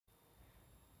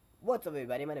What's up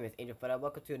everybody, my name is Angel Feta.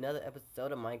 Welcome to another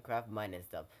episode of Minecraft Mining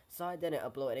Stuff. So I didn't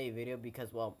upload any video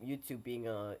because, well, YouTube being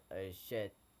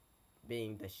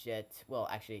being the shit. Well,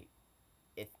 actually,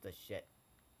 it's the shit.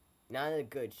 Not a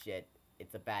good shit,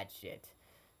 it's a bad shit.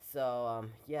 So,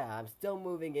 yeah, I'm still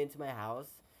moving into my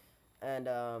house. And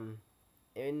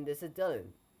this is Dylan.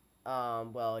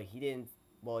 Well, he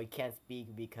can't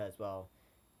speak because, well,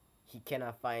 he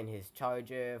cannot find his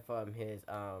charger from his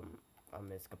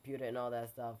computer and all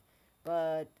that stuff.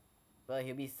 But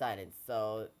he'll be silent.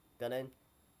 So Dylan,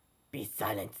 be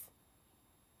silent.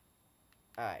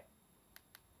 Alright.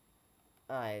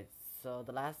 Alright, so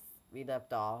the last we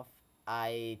left off,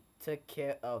 I took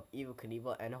care of Evil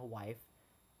Knievel and her wife.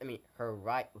 I mean her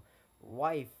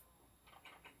wife.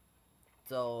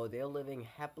 So they're living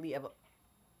happily ever.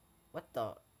 What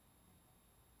the?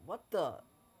 What the?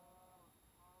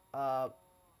 Uh,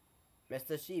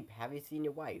 Mr. Sheep, have you seen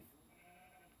your wife?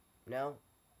 No?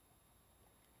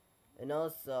 And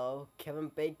also, Kevin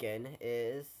Bacon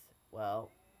is, well,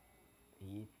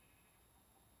 he,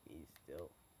 he's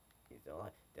still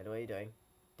alive. Dylan, what are you doing?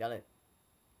 Dylan.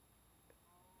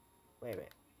 Wait a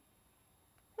minute.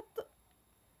 What the?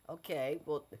 Okay,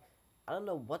 well, I don't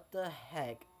know what the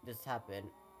heck just happened.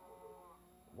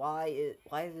 Why is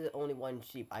it only one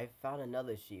sheep? I found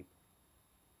another sheep.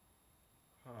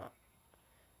 Huh.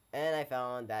 And I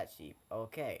found that sheep.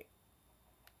 Okay.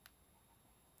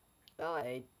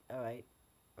 Alright. Right,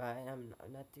 I'm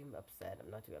not too upset. I'm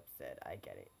not too upset. I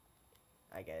get it.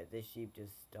 I get it. This sheep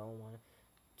just don't want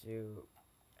to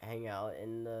hang out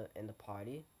in the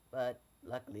party. But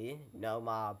luckily, no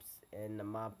mobs in the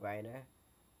mob grinder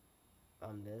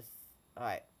from this.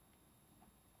 Alright.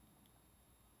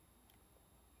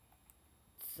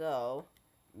 So,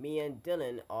 me and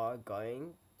Dylan are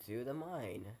going to the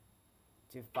mine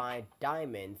to find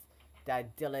diamonds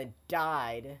that Dylan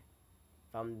died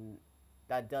from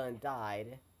that Dylan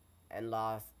died and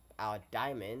lost our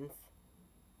diamonds.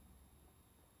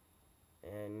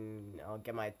 And I'll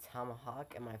get my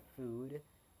tomahawk and my food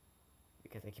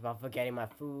because I keep on forgetting my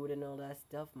food and all that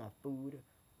stuff. My food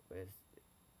was where's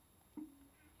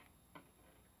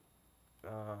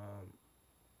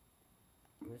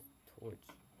torch.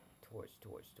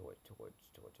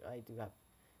 I do have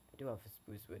a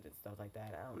spruce wood and stuff like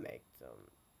that. I'll make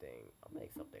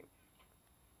something.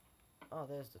 Oh,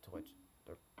 there's the torch.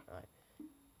 Alright.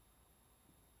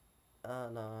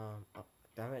 No. Oh,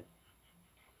 damn it.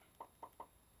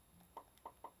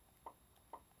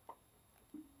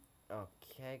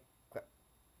 Okay.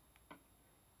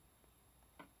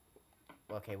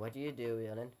 Okay, what do you do,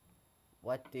 Dylan?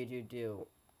 What did you do?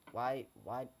 Why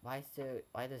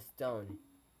the stone?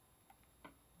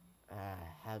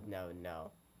 Hell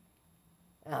no.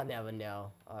 I'll never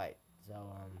know. Alright, so,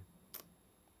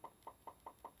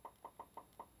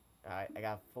 alright, I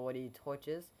got 40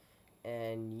 torches,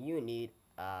 and you need,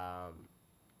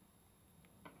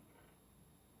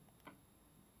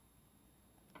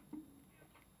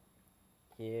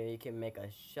 here you can make a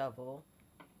shovel.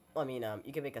 I mean,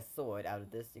 you can make a sword out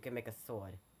of this. You can make a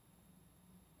sword.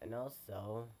 And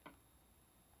also,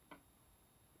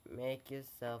 make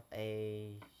yourself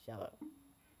a shovel.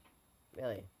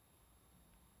 Really?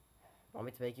 Want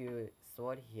me to make you a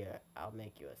sword? Here, I'll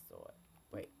make you a sword.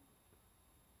 Wait.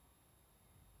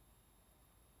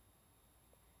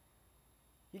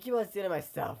 You keep on stealing my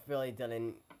stuff, really,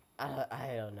 Dylan.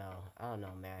 I don't know. I don't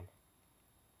know, man.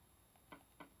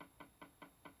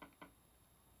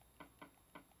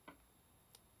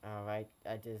 Alright,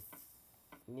 I just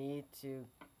need to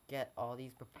get all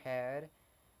these prepared.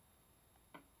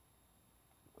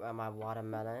 Grab my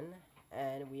watermelon,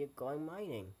 and we are going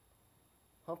mining.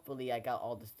 Hopefully, I got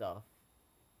all the stuff.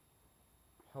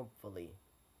 Hopefully,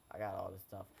 I got all the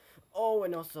stuff. Oh,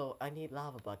 and also, I need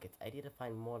lava buckets. I need to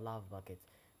find more lava buckets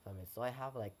from it. So I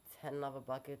have like 10 lava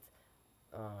buckets.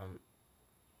 I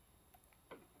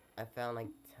found like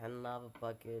 10 lava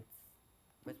buckets.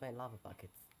 Where's my lava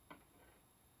buckets?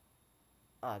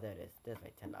 Ah, there it is. There's my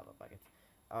 10 lava buckets.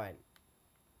 Alright.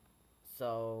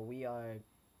 So we are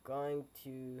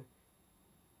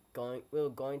we're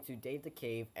going to Dave the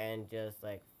Cave and just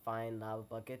like find lava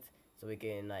buckets so we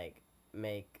can like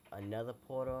make another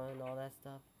portal and all that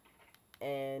stuff.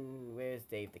 And where's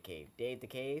Dave the Cave? Dave the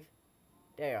Cave?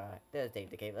 There you are. There's Dave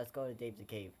the Cave. Let's go to Dave the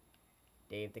Cave.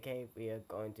 Dave the Cave. We are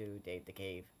going to Dave the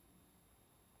Cave.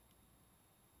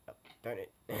 Oh, darn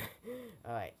it.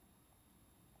 Alright.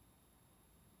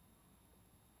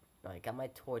 I got my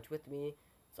torch with me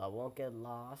so I won't get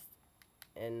lost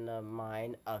in the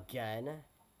mine again.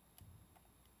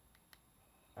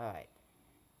 Alright.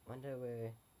 Wonder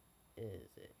where is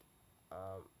it?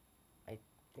 I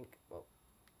think, well,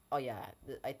 Oh yeah,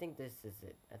 I think this is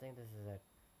it. I think this is it.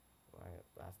 Where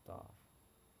I last off.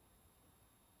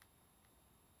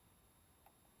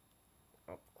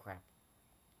 Oh crap.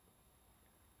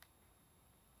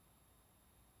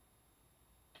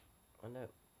 Oh no.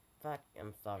 Fuck,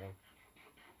 I'm starving.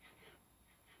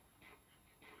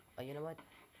 Oh, you know what?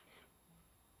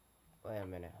 Wait a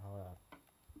minute, hold up.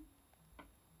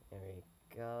 There we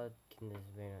go. Can this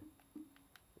be it?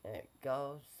 There we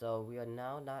go. So we are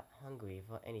now not hungry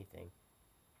for anything.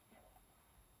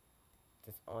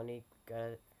 Just only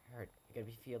gotta hurt. You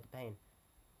gotta feel the pain.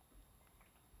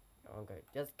 Okay,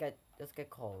 just get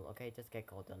coal, okay? Just get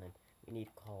coal, Dylan. We need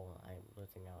coal. I'm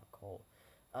losing out coal.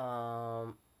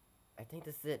 I think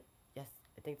this is it. Yes,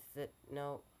 I think this is it.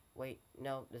 No, wait,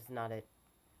 no, this is not it.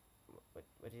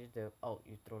 What did you do? Oh,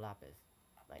 you threw lapis.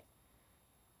 Nice.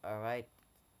 Alright.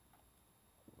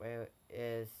 Where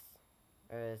is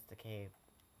the cave?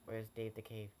 Where's Dave the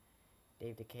cave?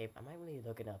 Dave the cave. I might really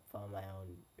look it up for my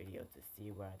own video to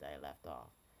see where I left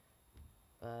off.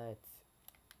 But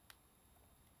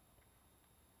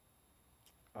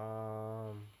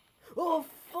oh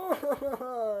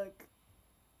fuck!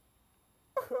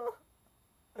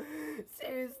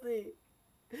 Seriously,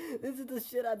 this is the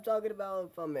shit I'm talking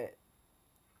about from it.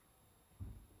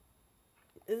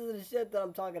 This is the shit that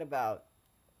I'm talking about.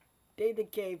 Dave the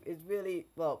Cave is really,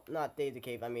 well, not Dave the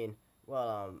Cave. I mean,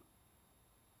 well,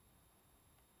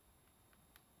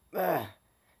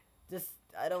 just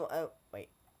wait.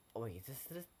 Oh wait, is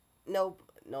this? Nope,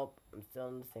 nope. I'm still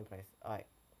in the same place. All right.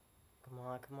 Come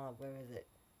on, where is it?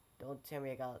 Don't tell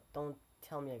me I got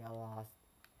lost.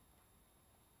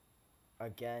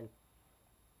 Again.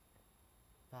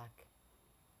 Back.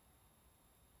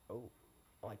 Oh,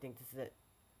 I think this is it.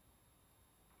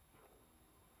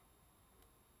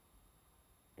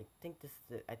 I think this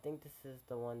is it. I think this is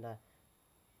the one that,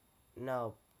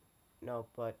 no,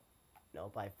 but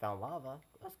I found lava.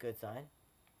 That's a good sign.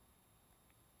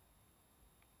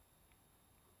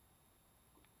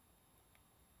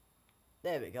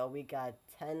 There we go. We got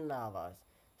 10 lavas.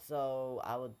 So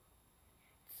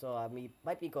I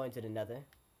might be going to the nether.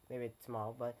 Maybe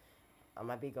tomorrow, but I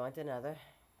might be going to the nether.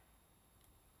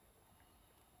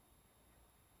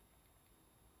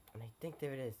 And I think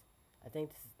there it is. I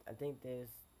think there's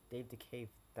Dave the Cave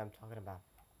that I'm talking about.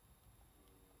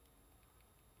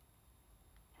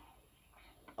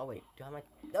 Oh wait, do I have my,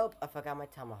 nope, I forgot my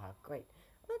tomahawk. Great.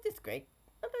 Oh, this is great.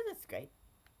 Oh, this is great.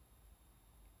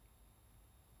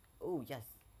 Oh yes,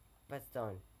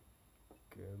 redstone.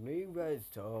 Give me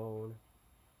redstone.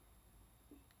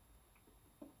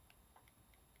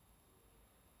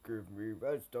 Give me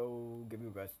redstone. Give me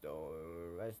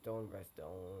redstone. Redstone.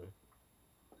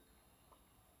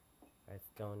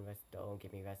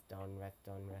 Give me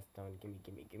redstone.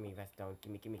 Give me redstone.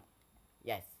 Give me.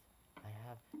 Yes, I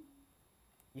have.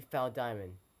 You found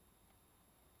diamond.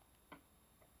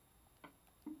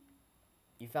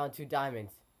 You found 2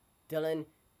 diamonds. Dylan,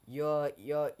 you're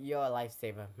a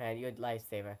lifesaver, man. You're a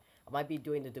lifesaver. I might be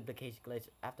doing the duplication glitch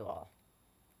after all.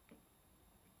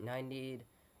 Now I need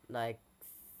like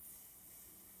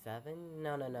 7?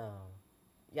 No.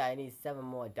 Yeah, I need 7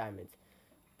 more diamonds.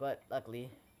 But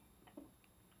luckily,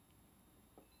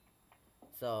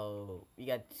 so we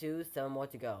got 7 more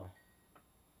to go.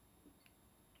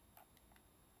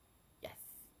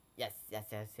 Yes.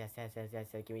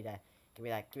 Give me that.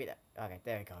 Okay,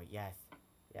 there we go. Yes,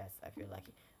 I feel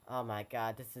lucky. Oh my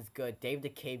god, this is good. Dave the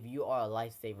Cave, you are a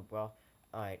lifesaver, bro.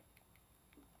 Alright.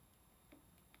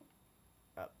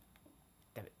 Oh,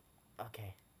 damn it.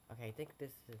 Okay, I think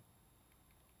this is...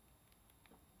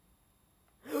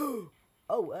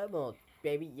 Oh, emerald,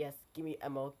 baby, yes. Give me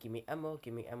emerald.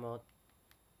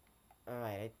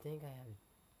 Alright, I think I have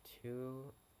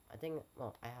 2.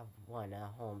 Well, I have 1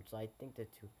 at home, so I think the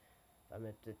 2.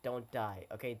 Don't die,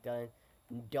 okay, Dylan?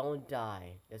 Don't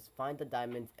die. Just find the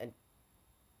diamonds and...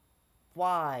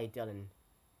 Why, Dylan?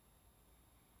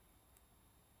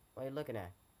 What are you looking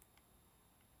at?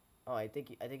 Oh, I think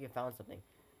you found something.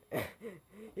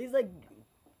 He's like,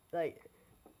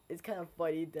 it's kind of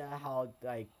funny that how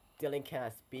like Dylan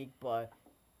cannot speak, but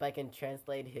I can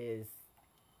translate his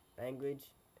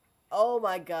language. Oh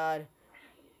my god.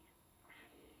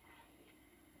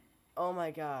 Oh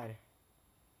my god.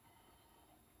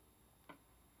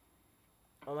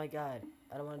 Oh my god.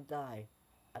 I don't want to die.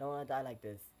 I don't want to die like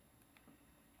this.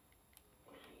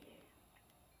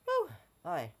 Woo!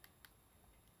 Hi.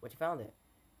 What you found it?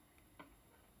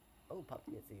 Oh,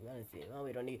 pumpkin seed, melon seed. Oh,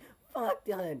 we don't need. Fuck,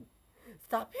 Dylan!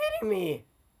 Stop hitting me!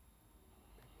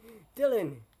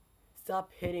 Dylan! Stop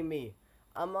hitting me.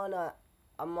 I'm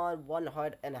on 1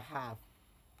 heart and a half.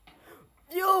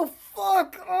 You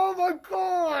fuck! Oh my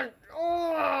god!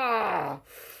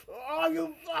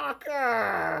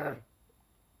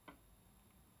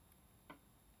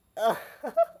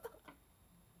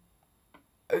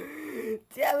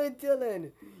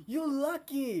 You're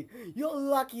lucky. You're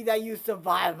lucky that you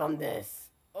survived from this.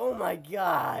 Oh my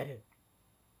god.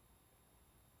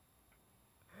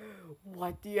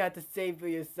 What do you have to say for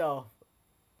yourself?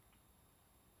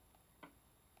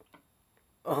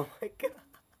 Oh my god.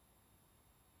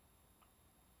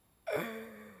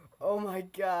 Oh my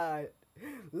god.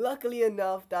 Luckily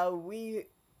enough that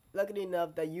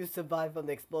you survived from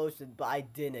the explosion, but I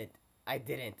didn't. I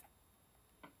didn't.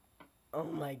 Oh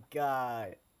my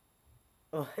god.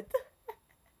 What the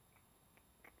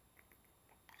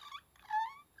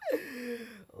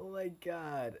Oh my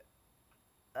god.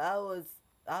 That was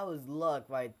luck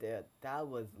right there. That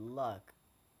was luck.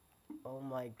 Oh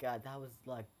my god, that was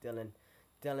luck, Dylan.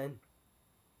 Dylan,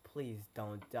 please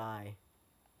don't die.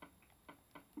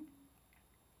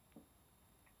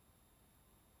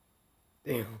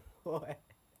 Dear Lord.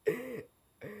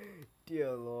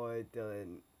 Dear Lord,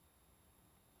 Dylan.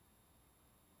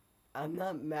 I'm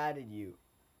not mad at you.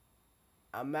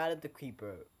 I'm mad at the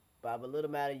creeper. But I'm a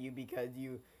little mad at you because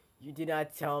you did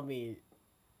not tell me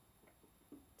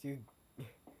to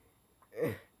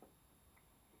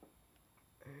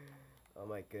Oh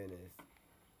my goodness.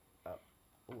 Oh,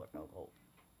 I found gold.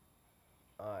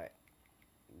 Alright.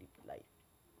 Light.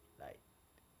 Light.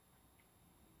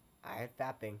 I heard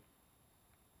fapping.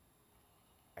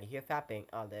 I hear fapping.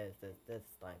 Oh, there's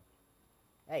slime.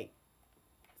 Hey,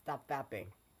 stop fapping.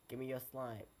 Give me your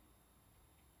slime.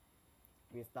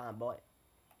 Give me your slime, boy.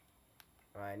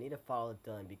 Alright, I need to follow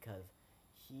Dylan because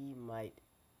he I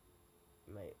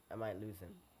might lose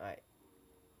him. Alright.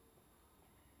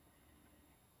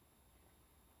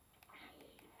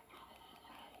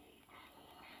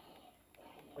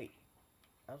 Wait.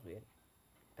 That was weird.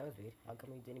 That was weird. How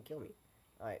come he didn't kill me?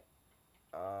 Alright.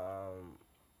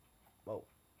 Whoa.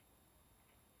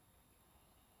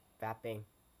 Fapping.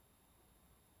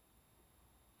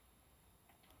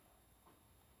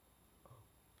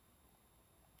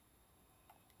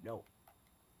 No.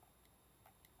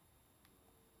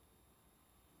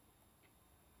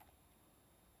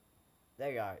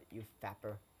 There you are, you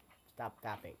fapper. Stop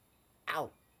fapping. Ow!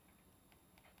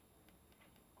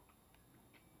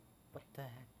 What the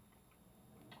heck?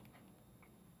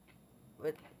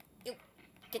 What? You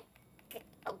get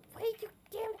away, you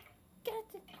damn get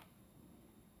it.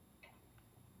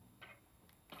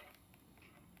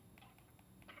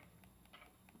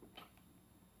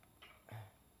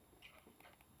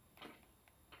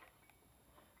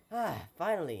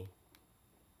 Finally.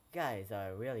 You guys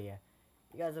are really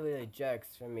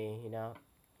jerks for me, you know?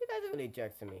 You guys are really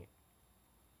jerks for me.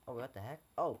 Oh, what the heck?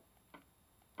 Oh.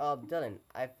 Dylan,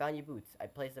 I found your boots. I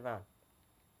placed them down.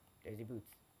 There's your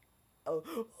boots. Oh,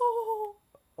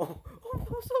 I'm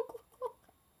so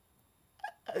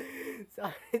close.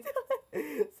 Sorry,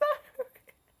 Dylan.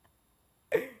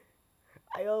 Sorry.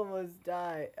 I almost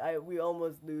died. We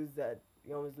almost lose the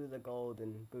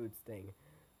golden boots thing.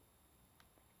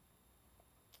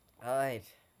 Alright.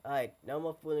 Alright, no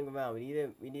more fooling around. We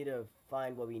need to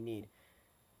find what we need.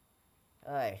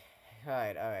 Alright.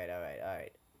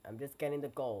 Alright. I'm just getting the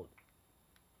gold.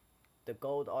 The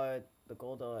gold are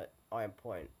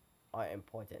important. Alright, I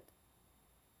don't want to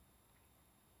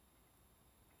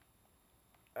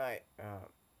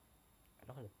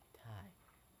die.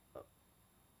 Oh,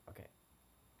 okay.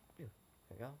 There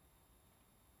we go.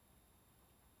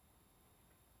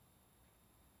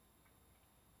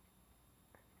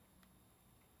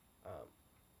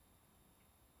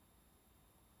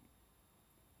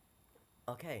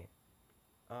 Okay.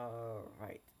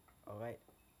 Alright.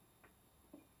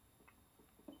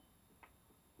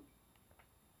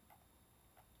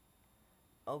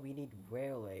 Oh, we need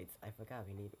railways. I forgot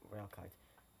we need rail cards.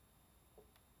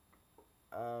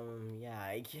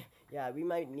 Yeah, yeah, we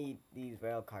might need these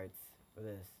rail cards for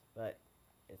this, but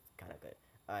it's kind of good.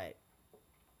 Alright.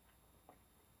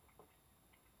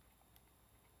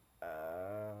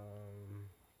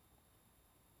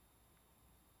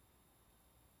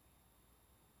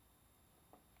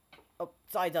 Oh,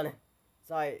 sorry, Donna.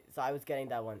 Sorry, I was getting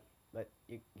that one, but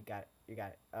you got it.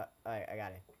 Alright, I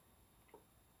got it.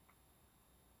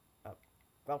 Oh,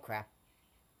 well, crap.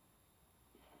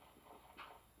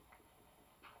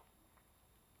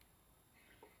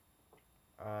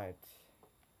 Alright.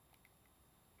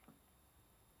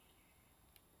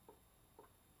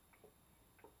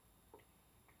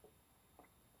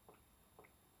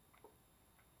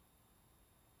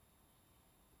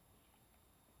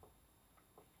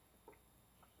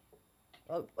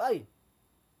 Oh, hey!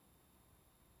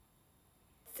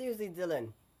 Seriously,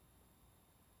 Dylan.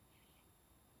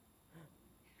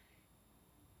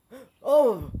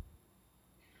 Oh!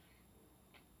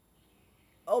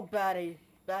 Oh, Batty.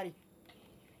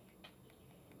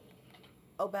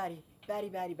 Oh, baddie.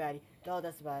 Baddie, baddie, baddie. No,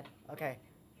 that's bad. Okay.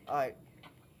 Alright.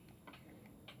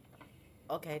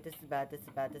 Okay, this is bad, this is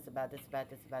bad, this is bad, this is bad,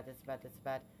 this is bad, this is bad, this is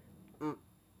bad.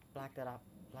 Black that off.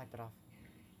 Black that off.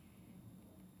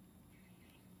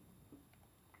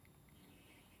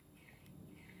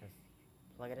 Just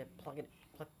plug it in, plug it,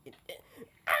 plug it in.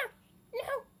 Ah! No,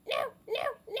 no, no,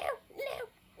 no, no,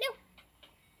 no.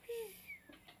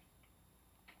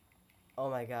 Oh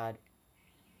my god.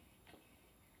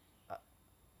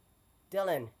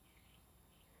 Dylan.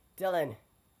 Dylan.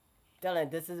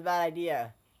 Dylan, this is a bad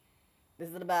idea. This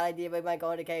is a bad idea. We might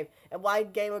go in the cave. And why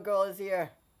Gamer Girl is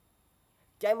here?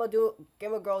 Gamer Girl,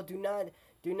 do not.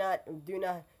 Damn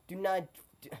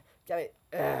it.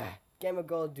 Gamer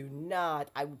Girl, do not.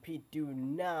 I repeat, do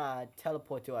not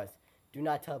teleport to us. Do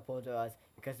not teleport to us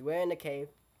because we're in the cave.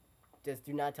 Just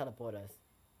do not teleport us.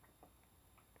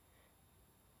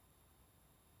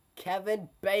 Kevin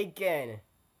Bacon.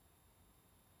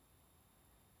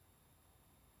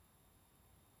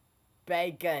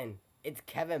 Bacon. It's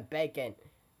Kevin Bacon.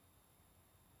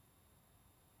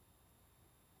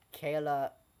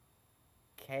 Kayla.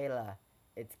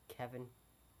 It's Kevin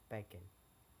Bacon.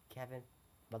 Kevin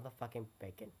motherfucking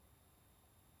Bacon.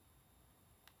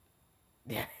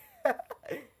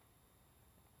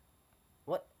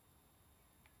 What?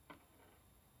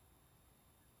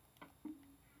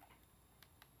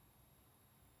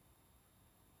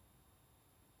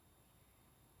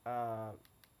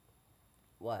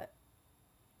 What?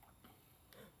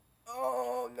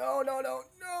 Oh, no, no, no,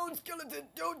 no, skeleton,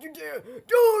 don't you dare,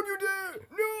 don't you dare,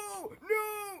 no,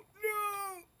 no,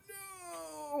 no,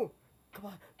 no.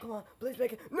 Come on, please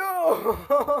make it, no.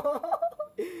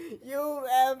 You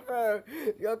ever.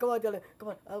 Yo, come on, Dylan, come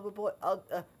on, I'll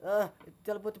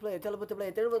teleport the player,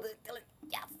 Dylan,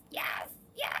 yes.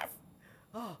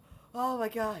 Oh my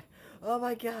god,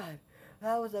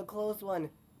 that was a close one,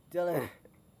 Dylan.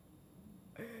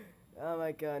 Oh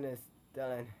my goodness,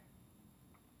 Dylan.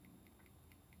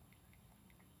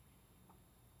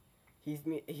 He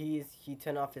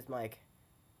turned off his mic.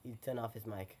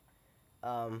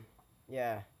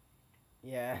 Yeah.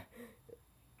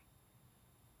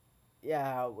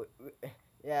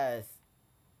 Yes.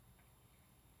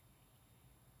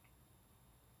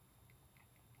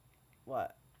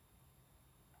 What?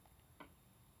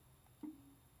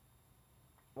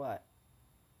 What?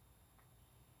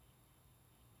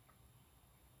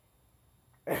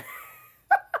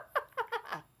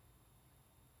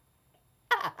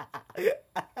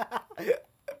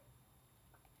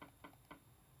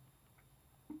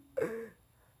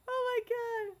 Oh my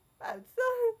god, I'm so.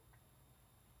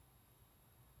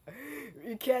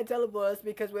 You can't teleport us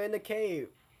because we're in the cave.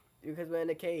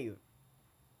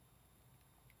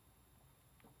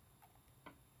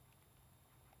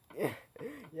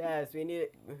 Yes, we need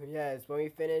it. Yes, when we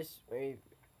finish,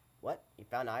 what? You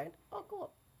found iron? Oh,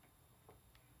 cool.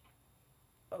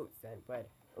 Oh, sand bread.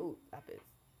 Oh, lapis.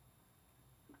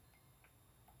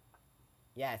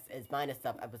 Yes, it's minus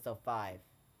up episode 5.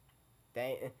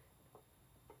 Dang.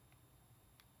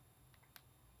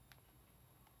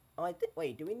 Oh, I think.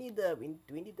 Wait, do we need the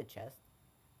chest?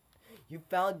 You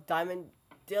found diamond,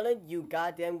 Dylan. You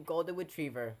goddamn golden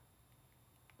retriever.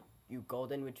 You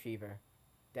golden retriever.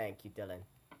 Thank you, Dylan.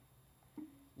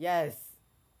 Yes.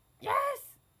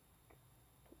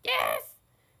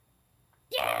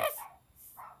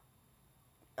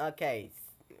 Okay.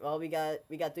 Well, we got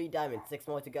 3 diamonds. 6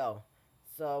 more to go.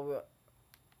 So,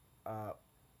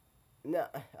 no.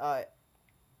 Alright.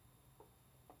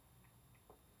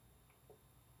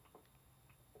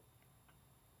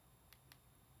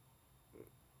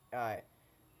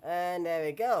 And there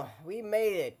we go. We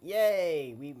made it.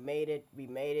 Yay. We made it.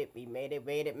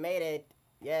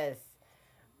 Yes.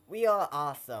 We are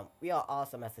awesome. We are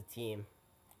awesome as a team.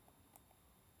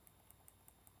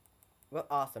 We're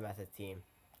awesome as a team.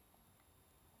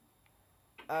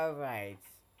 Alright.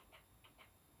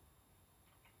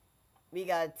 We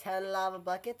got 10 lava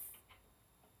buckets.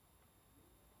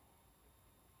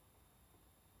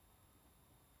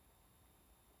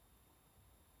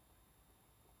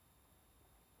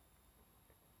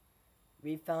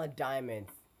 We found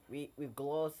diamonds. We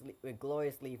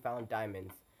gloriously found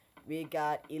diamonds. We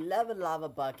got 11 lava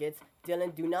buckets.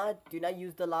 Dylan, do not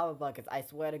use the lava buckets. I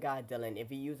swear to God, Dylan,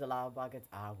 if you use the lava buckets,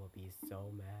 I will be so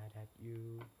mad at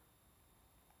you.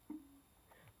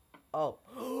 Oh.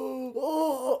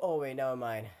 Oh, wait, never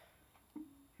mind.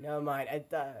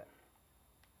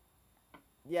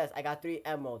 Yes, I got 3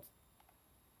 emeralds.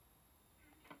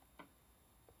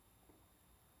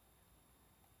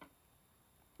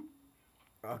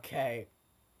 Okay.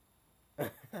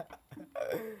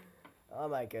 Oh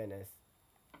my goodness.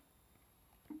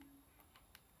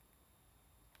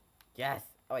 Yes.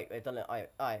 Oh, wait, don't let.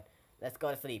 Alright. Let's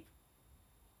go to sleep.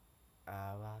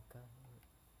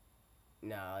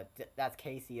 No, that's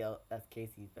Casey. That's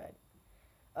Casey's bed.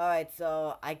 Alright,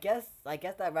 so I guess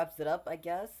that wraps it up. I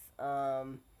guess.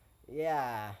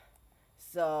 Yeah.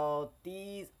 So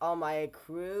these are my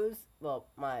crews.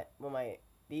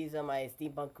 These are my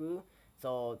steampunk crew.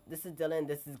 So this is Dylan.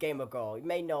 This is Gamer Girl. You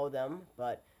may know them,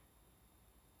 but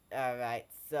all right.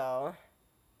 So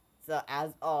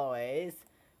as always,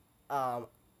 um,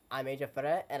 I'm Agent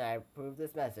Fred, and I approve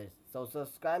this message. So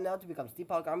subscribe now to become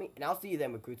Steampunk Army, and I'll see you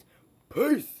then, recruits.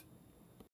 Peace.